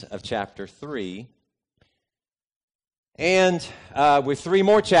of chapter 3. And with 3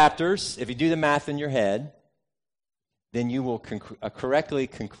 more chapters, if you do the math in your head, then you will correctly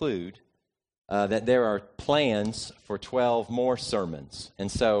conclude that there are plans for 12 more sermons.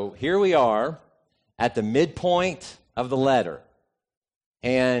 And so here we are at the midpoint of the letter,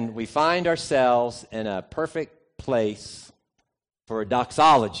 and we find ourselves in a perfect place for a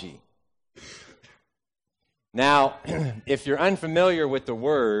doxology. Now, if you're unfamiliar with the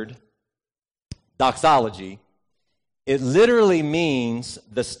word doxology, it literally means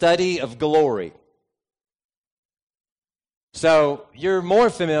the study of glory. So you're more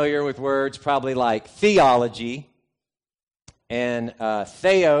familiar with words probably like theology and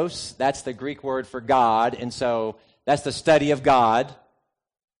theos, that's the Greek word for God, and so that's the study of God.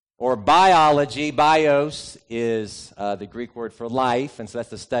 Or biology, bios is the Greek word for life, and so that's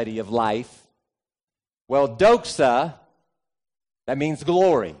the study of life. Well, doxa, that means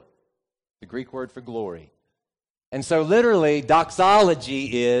glory, the Greek word for glory. And so literally,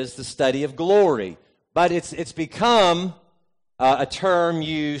 doxology is the study of glory. But it's become a term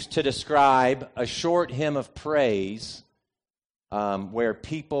used to describe a short hymn of praise where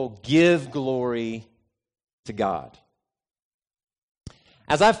people give glory to God.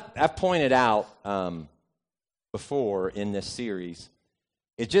 As I've pointed out before in this series,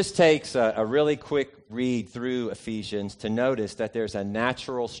 it just takes a really quick read through Ephesians to notice that there's a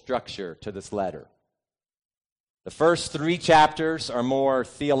natural structure to this letter. The first 3 chapters are more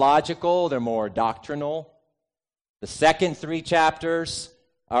theological, they're more doctrinal. The second 3 chapters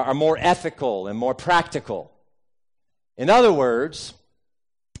are more ethical and more practical. In other words,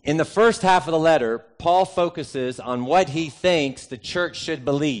 in the first half of the letter, Paul focuses on what he thinks the church should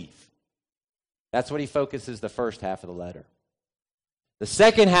believe. That's what he focuses the first half of the letter. The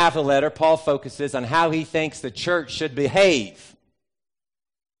second half of the letter, Paul focuses on how he thinks the church should behave.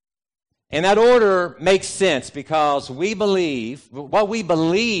 And that order makes sense because what we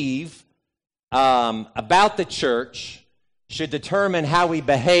believe about the church should determine how we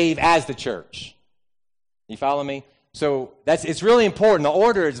behave as the church. You follow me? So it's really important. The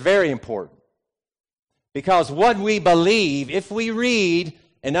order is very important. Because what we believe, if we read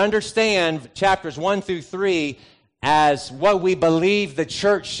and understand chapters 1 through 3 as what we believe the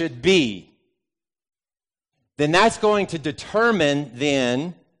church should be, then that's going to determine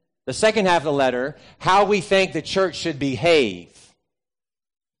then the second half of the letter, how we think the church should behave.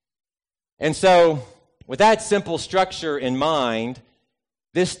 And so, with that simple structure in mind,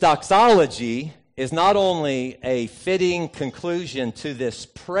 this doxology is not only a fitting conclusion to this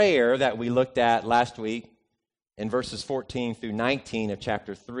prayer that we looked at last week in verses 14 through 19 of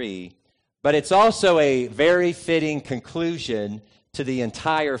chapter 3, but it's also a very fitting conclusion to the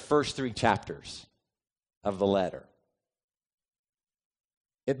entire first 3 chapters of the letter.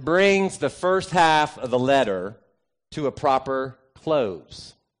 It brings the first half of the letter to a proper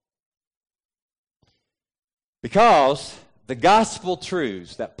close. Because the gospel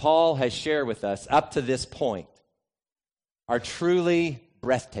truths that Paul has shared with us up to this point are truly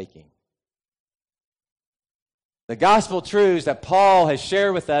breathtaking. The gospel truths that Paul has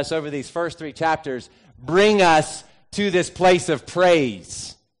shared with us over these first 3 chapters bring us to this place of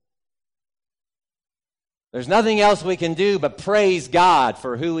praise. There's nothing else we can do but praise God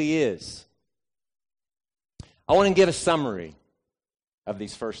for who He is. I want to give a summary of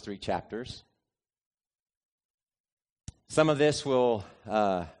these first 3 chapters. Some of this will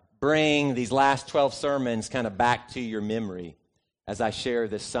bring these last 12 sermons kind of back to your memory as I share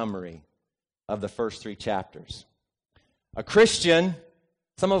this summary of the first 3 chapters. A Christian,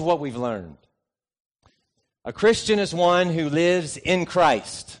 some of what we've learned. A Christian is one who lives in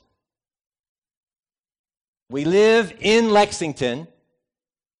Christ. We live in Lexington,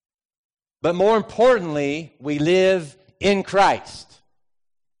 but more importantly, we live in Christ.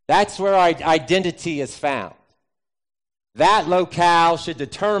 That's where our identity is found. That locale should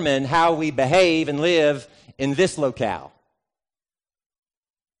determine how we behave and live in this locale.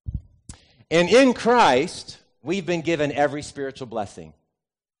 And in Christ, we've been given every spiritual blessing.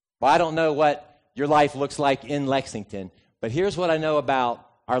 Well, I don't know what your life looks like in Lexington, but here's what I know about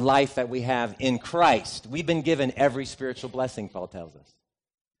our life that we have in Christ. We've been given every spiritual blessing, Paul tells us.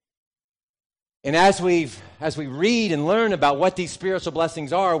 And as we read and learn about what these spiritual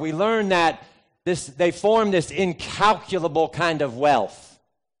blessings are, we learn that they form this incalculable kind of wealth.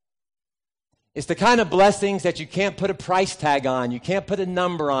 It's the kind of blessings that you can't put a price tag on. You can't put a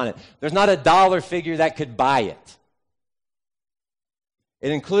number on it. There's not a dollar figure that could buy it.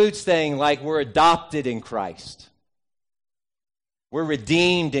 It includes things like we're adopted in Christ. We're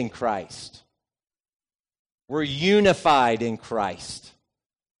redeemed in Christ. We're unified in Christ.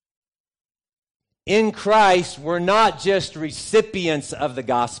 in Christ, we're not just recipients of the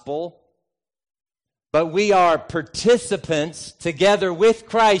gospel, but we are participants together with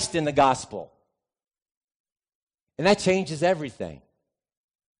Christ in the gospel. And that changes everything.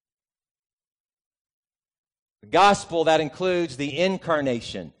 The gospel that includes the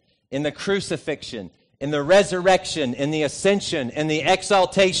incarnation, in the crucifixion, in the resurrection, in the ascension, in the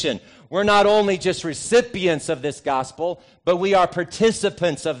exaltation. We're not only just recipients of this gospel, but we are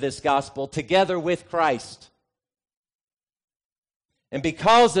participants of this gospel together with Christ. And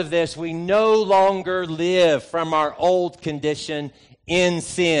because of this, we no longer live from our old condition in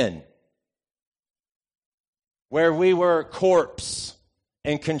sin, where we were corpse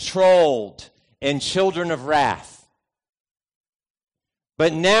and controlled and children of wrath.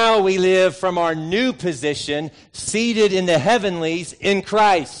 But now we live from our new position, seated in the heavenlies in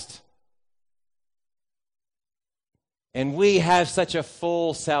Christ. And we have such a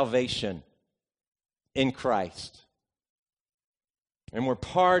full salvation in Christ. And we're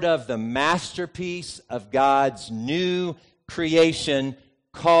part of the masterpiece of God's new creation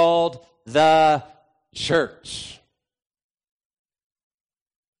called the church,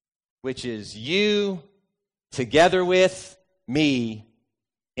 which is you together with me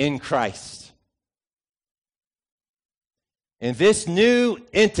in Christ. And this new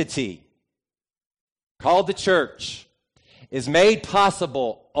entity called the church is made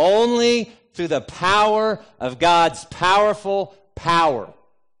possible only through the power of God's powerful power.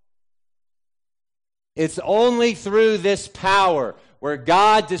 It's only through this power where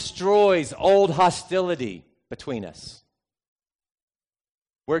God destroys old hostility between us,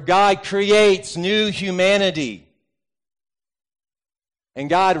 where God creates new humanity, and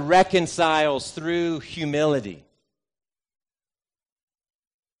God reconciles through humility.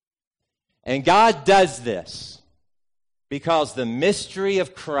 And God does this because the mystery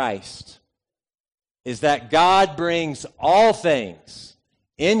of Christ is that God brings all things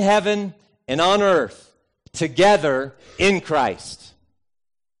in heaven and on earth together in Christ.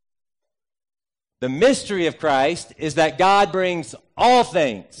 The mystery of Christ is that God brings all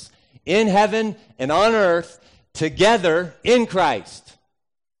things in heaven and on earth together in Christ.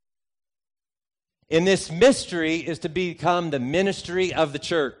 And this mystery is to become the ministry of the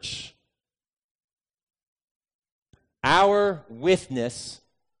church. Our witness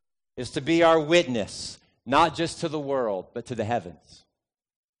is to be our witness, not just to the world, but to the heavens.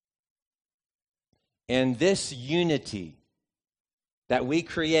 And this unity that we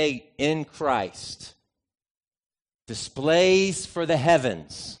create in Christ displays for the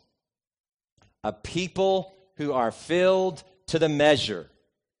heavens a people who are filled to the measure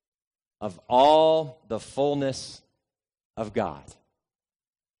of all the fullness of God.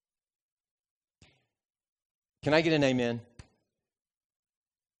 Can I get an amen?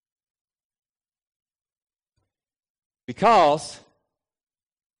 Because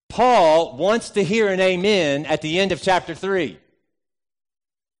Paul wants to hear an amen at the end of chapter 3.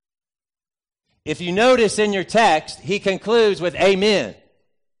 If you notice in your text, he concludes with amen.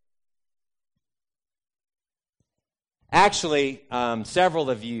 Actually, several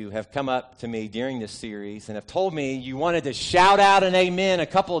of you have come up to me during this series and have told me you wanted to shout out an amen a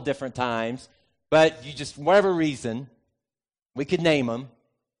couple of different times, but you just, for whatever reason, we could name them,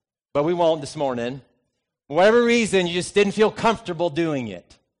 but we won't this morning. For whatever reason, you just didn't feel comfortable doing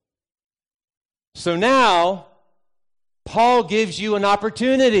it. So now, Paul gives you an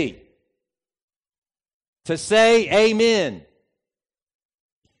opportunity to say amen.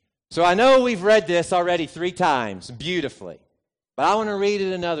 So I know we've read this already 3 times beautifully, but I want to read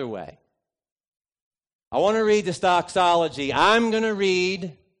it another way. I want to read this doxology. I'm going to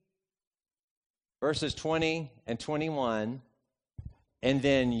read verses 20 and 21, and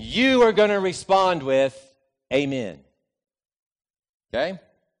then you are going to respond with amen. Okay?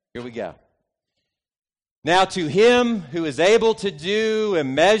 Here we go. Now to him who is able to do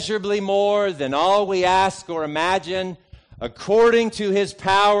immeasurably more than all we ask or imagine, according to his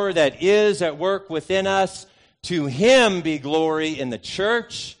power that is at work within us, to him be glory in the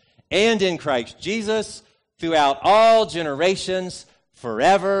church and in Christ Jesus throughout all generations,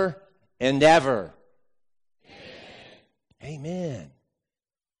 forever and ever. Amen.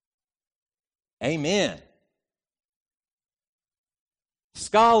 Amen.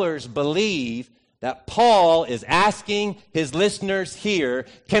 Scholars believe that Paul is asking his listeners here,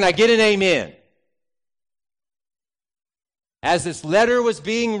 can I get an amen? As this letter was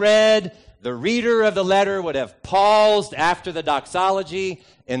being read, the reader of the letter would have paused after the doxology,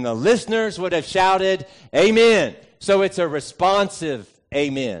 and the listeners would have shouted, amen. So it's a responsive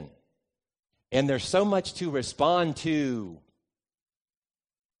amen. And there's so much to respond to.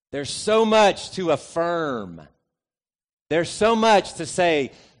 There's so much to affirm. There's so much to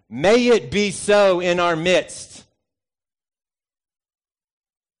say, may it be so in our midst.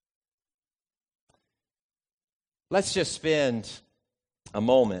 Let's just spend a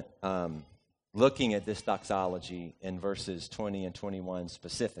moment looking at this doxology in verses 20 and 21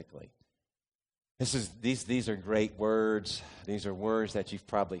 specifically. These are great words. These are words that you've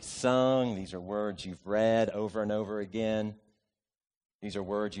probably sung. These are words you've read over and over again. These are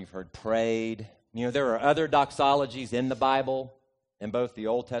words you've heard prayed. You know, there are other doxologies in the Bible, in both the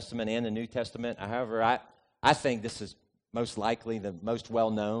Old Testament and the New Testament. However, I think this is most likely the most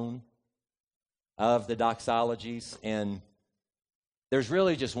well-known of the doxologies. And there's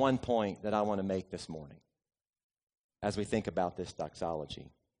really just one point that I want to make this morning as we think about this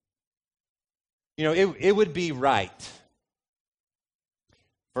doxology. You know, it would be right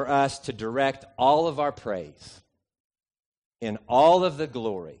for us to direct all of our praise and all of the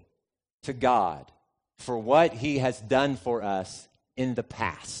glory to God for what He has done for us in the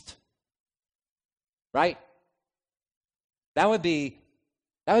past. Right? That would be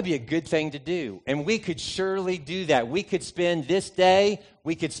a good thing to do. And we could surely do that. We could spend this day,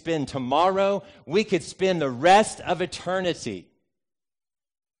 we could spend tomorrow, we could spend the rest of eternity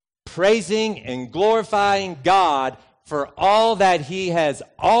praising and glorifying God for all that He has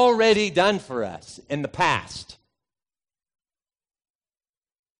already done for us in the past.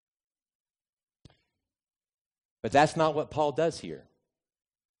 But that's not what Paul does here.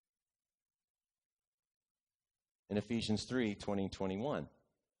 In Ephesians 3, 20 and 21.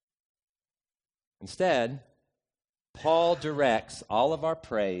 Instead, Paul directs all of our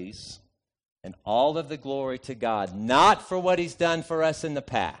praise and all of the glory to God, not for what He's done for us in the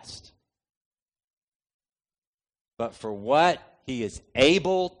past, but for what He is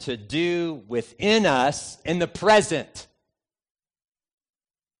able to do within us in the present.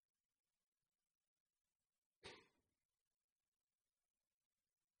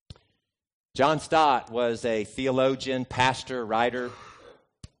 John Stott was a theologian, pastor, writer.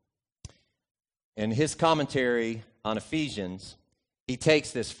 In his commentary on Ephesians, he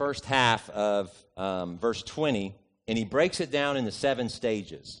takes this first half of verse 20, and he breaks it down into 7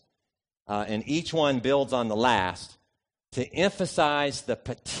 stages. And each one builds on the last to emphasize the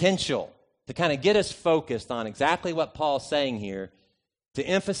potential, to kind of get us focused on exactly what Paul's saying here, to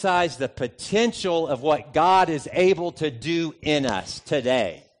emphasize the potential of what God is able to do in us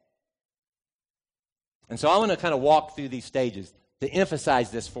today. And so I want to kind of walk through these stages to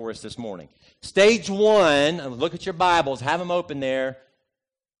emphasize this for us this morning. Stage 1, look at your Bibles, have them open there.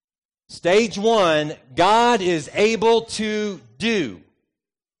 Stage 1, God is able to do.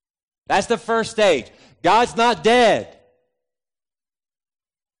 That's the first stage. God's not dead.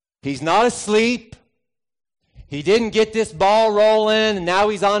 He's not asleep. He didn't get this ball rolling and now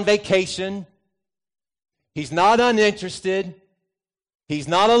He's on vacation. He's not uninterested. He's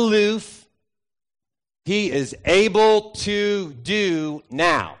not aloof. He is able to do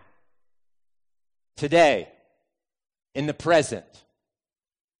now, today, in the present.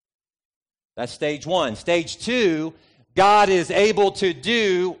 That's stage 1. Stage 2, God is able to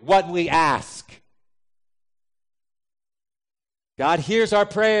do what we ask. God hears our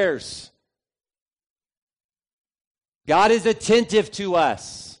prayers. God is attentive to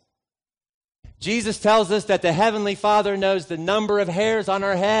us. Jesus tells us that the Heavenly Father knows the number of hairs on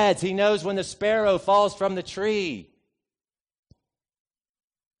our heads. He knows when the sparrow falls from the tree.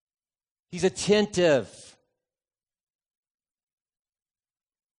 He's attentive.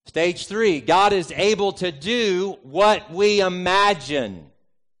 Stage 3, God is able to do what we imagine.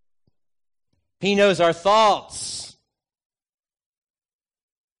 He knows our thoughts.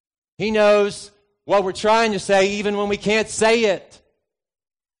 He knows what we're trying to say even when we can't say it.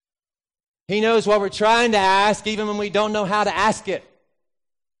 He knows what we're trying to ask even when we don't know how to ask it.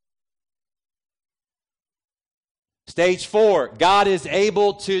 Stage 4, God is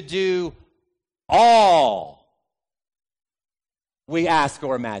able to do all we ask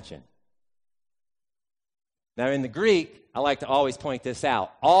or imagine. Now in the Greek, I like to always point this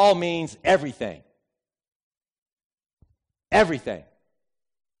out. All means everything. Everything.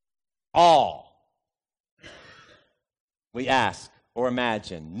 All we ask or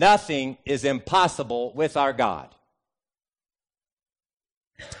imagine. Nothing is impossible with our God.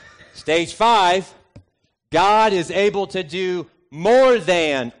 Stage 5, God is able to do more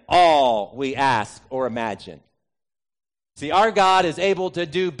than all we ask or imagine. See, our God is able to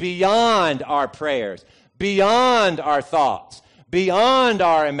do beyond our prayers, beyond our thoughts, beyond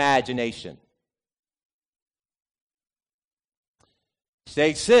our imagination.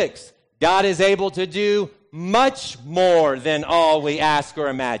 Stage 6, God is able to do much more than all we ask or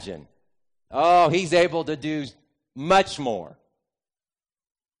imagine. Oh, he's able to do much more.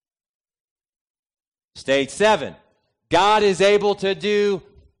 Stage 7. God is able to do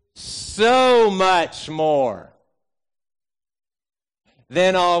so much more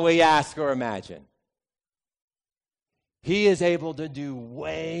than all we ask or imagine. He is able to do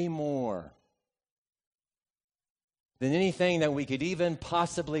way more than anything that we could even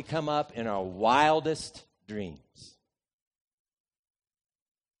possibly come up in our wildest dreams.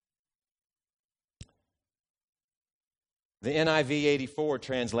 The NIV 84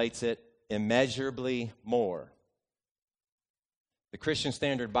 translates it immeasurably more. The Christian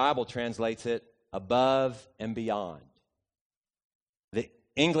Standard Bible translates it above and beyond. The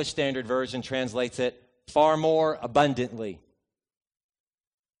English Standard Version translates it far more abundantly.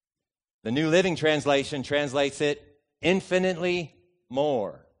 The New Living Translation translates it infinitely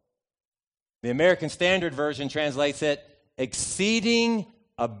more. The American Standard Version translates it exceeding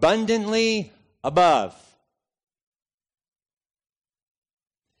abundantly above.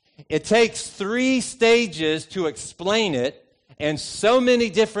 It takes 3 stages to explain it and so many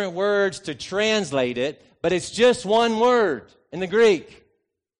different words to translate it, but it's just one word in the Greek.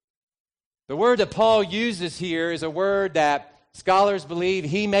 The word that Paul uses here is a word that scholars believe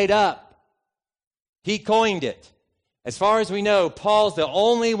he made up. He coined it. As far as we know, Paul's the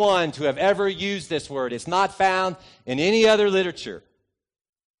only one to have ever used this word. It's not found in any other literature.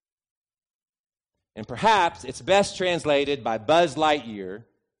 And perhaps it's best translated by Buzz Lightyear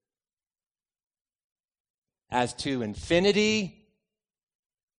as to infinity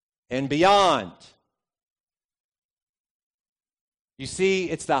and beyond. You see,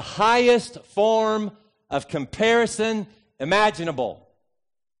 it's the highest form of comparison imaginable.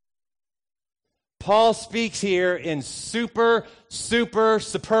 Paul speaks here in super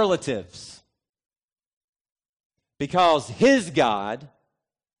superlatives because his God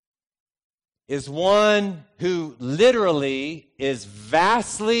is one who literally is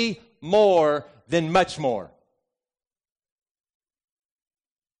vastly more than much more.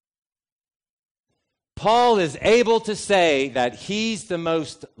 Paul is able to say that he's the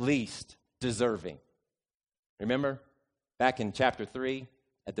most least deserving. Remember back in chapter 3,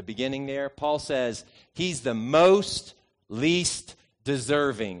 at the beginning there, Paul says he's the most least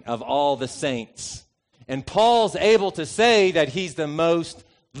deserving of all the saints. And Paul's able to say that he's the most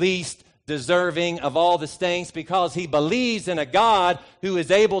least deserving of all the saints because he believes in a God who is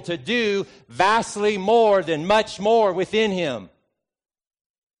able to do vastly more than much more within him.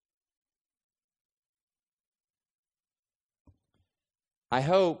 I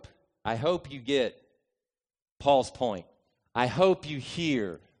hope you get Paul's point. I hope you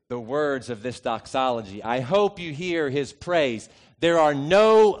hear the words of this doxology. I hope you hear his praise. There are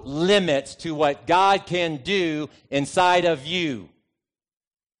no limits to what God can do inside of you.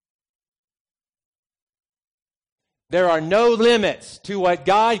 There are no limits to what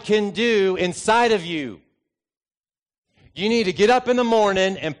God can do inside of you. You need to get up in the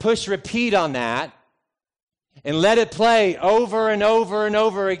morning and push repeat on that and let it play over and over and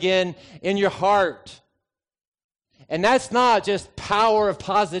over again in your heart. And that's not just power of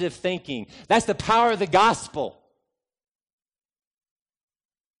positive thinking. That's the power of the gospel.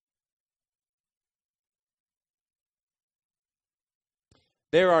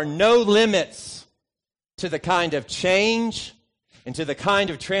 There are no limits to the kind of change and to the kind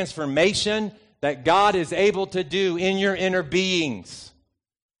of transformation that God is able to do in your inner beings.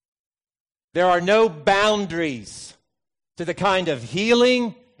 There are no boundaries to the kind of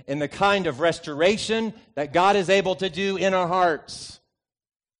healing and the kind of restoration that God is able to do in our hearts.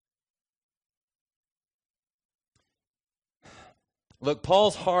 Look,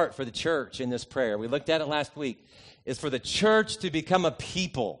 Paul's heart for the church in this prayer, we looked at it last week, is for the church to become a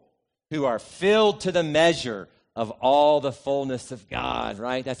people who are filled to the measure of all the fullness of God,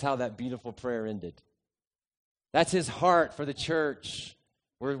 right? That's how that beautiful prayer ended. That's his heart for the church.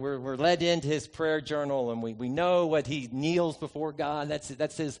 We're led into his prayer journal, and we know what he kneels before God.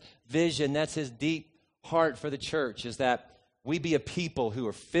 That's his vision. That's his deep heart for the church, is that we be a people who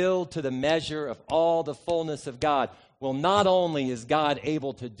are filled to the measure of all the fullness of God. Well, not only is God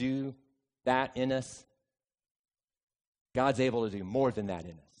able to do that in us, God's able to do more than that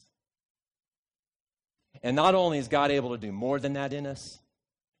in us. And not only is God able to do more than that in us,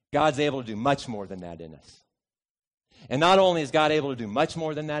 God's able to do much more than that in us. And not only is God able to do much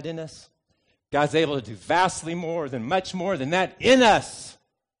more than that in us, God's able to do vastly more than much more than that in us.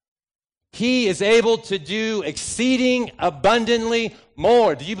 He is able to do exceeding abundantly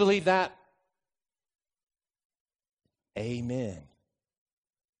more. Do you believe that? Amen.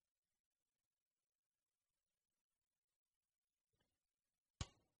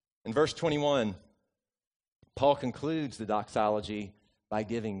 In verse 21, Paul concludes the doxology by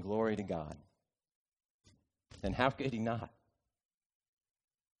giving glory to God. And how could he not?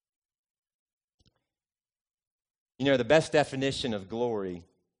 You know, the best definition of glory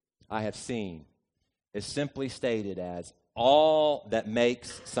I have seen is simply stated as all that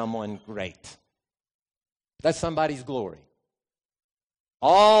makes someone great. That's somebody's glory.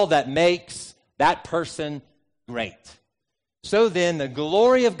 All that makes that person great. So then, the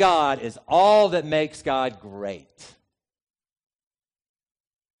glory of God is all that makes God great.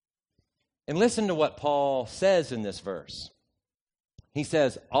 And listen to what Paul says in this verse. He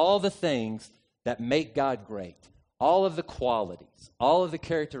says, all the things that make God great, all of the qualities, all of the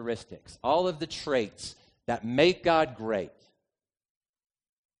characteristics, all of the traits that make God great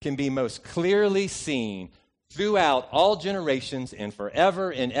can be most clearly seen throughout all generations and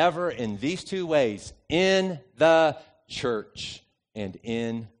forever and ever in these two ways, in the church and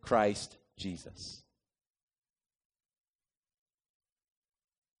in Christ Jesus.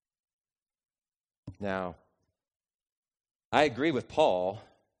 Now, I agree with Paul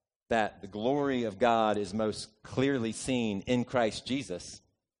that the glory of God is most clearly seen in Christ Jesus.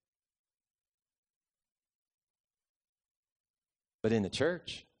 But in the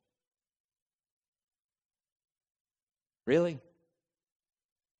church? Really?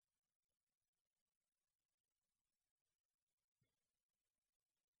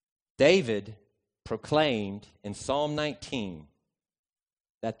 David proclaimed in Psalm 19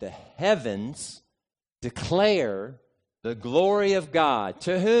 that the heavens declare the glory of God.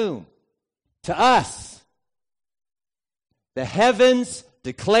 To whom? To us. The heavens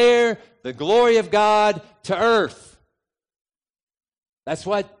declare the glory of God to earth. That's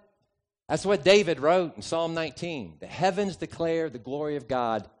what David wrote in Psalm 19. The heavens declare the glory of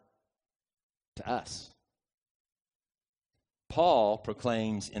God to us. Paul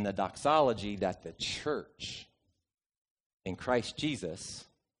proclaims in the doxology that the church in Christ Jesus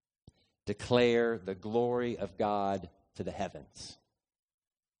declare the glory of God to the heavens.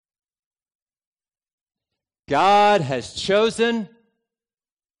 God has chosen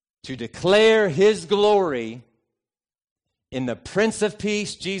to declare his glory in the Prince of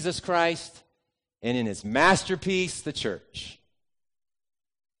Peace, Jesus Christ, and in his masterpiece, the church.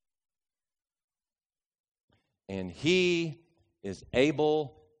 And he is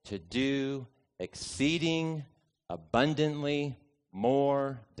able to do exceeding abundantly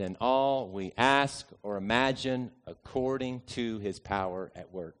more than all we ask or imagine, according to his power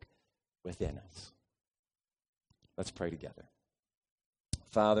at work within us. Let's pray together.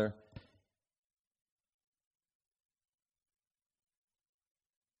 Father,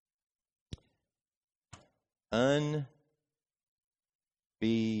 unbelievable.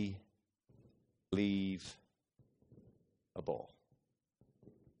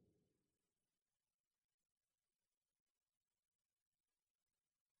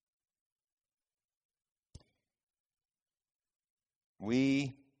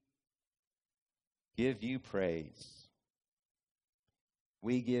 We give you praise.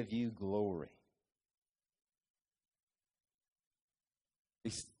 We give you glory.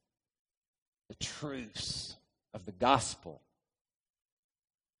 The truths of the gospel.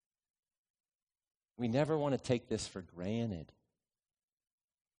 We never want to take this for granted.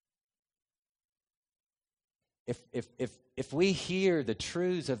 If we hear the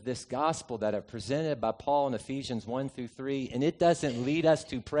truths of this gospel that are presented by Paul in Ephesians 1 through 3, and it doesn't lead us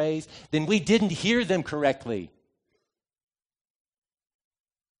to praise, then we didn't hear them correctly.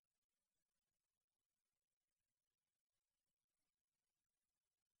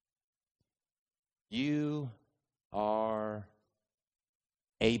 You are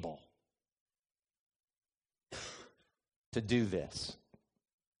able to do this.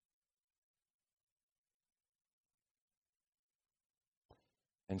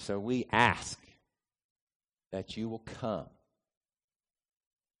 And so we ask that you will come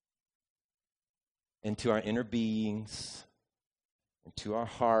into our inner beings, into our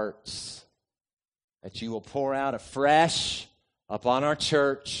hearts, that you will pour out afresh upon our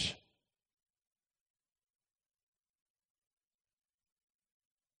church,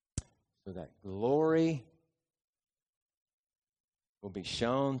 so that glory will be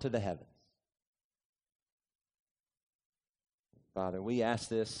shown to the heavens. Father, we ask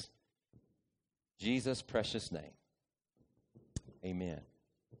this in Jesus' precious name. Amen.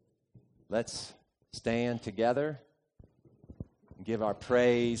 Let's stand together and give our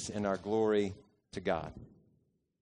praise and our glory to God.